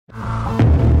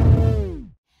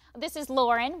This is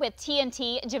Lauren with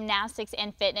TNT Gymnastics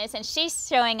and Fitness, and she's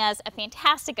showing us a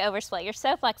fantastic oversplit. You're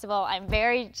so flexible. I'm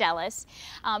very jealous.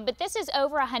 But this is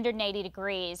over 180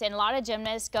 degrees, and a lot of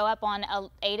gymnasts go up on an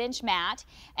 8-inch mat,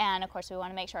 and of course we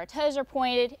want to make sure our toes are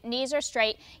pointed, knees are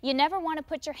straight. You never want to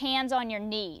put your hands on your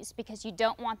knees because you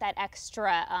don't want that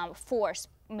extra force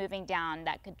moving down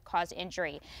that could cause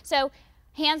injury. So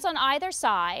hands on either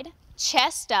side,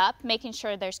 chest up, making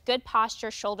sure there's good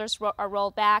posture, shoulders are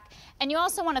rolled back. And you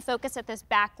also want to focus at this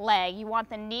back leg. You want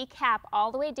the kneecap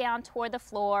all the way down toward the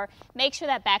floor. Make sure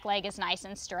that back leg is nice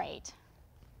and straight.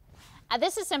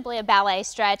 This is simply a ballet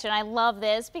stretch, and I love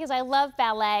this because I love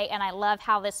ballet and I love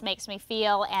how this makes me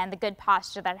feel and the good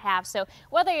posture that I have. So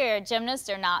whether you're a gymnast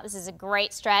or not, this is a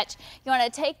great stretch. You want to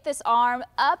take this arm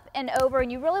up and over, and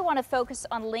you really want to focus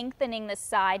on lengthening the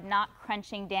side, not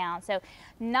crunching down. So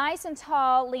nice and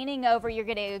tall, leaning over, you're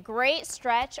getting a great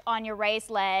stretch on your raised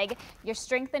leg. You're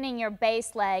strengthening your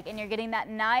base leg, and you're getting that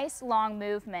nice long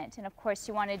movement. And of course,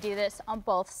 you want to do this on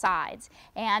both sides.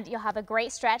 And you'll have a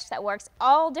great stretch that works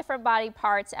all different body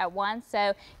parts at once,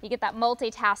 so you get that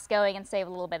multitask going and save a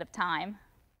little bit of time.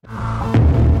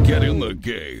 Get in the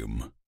game.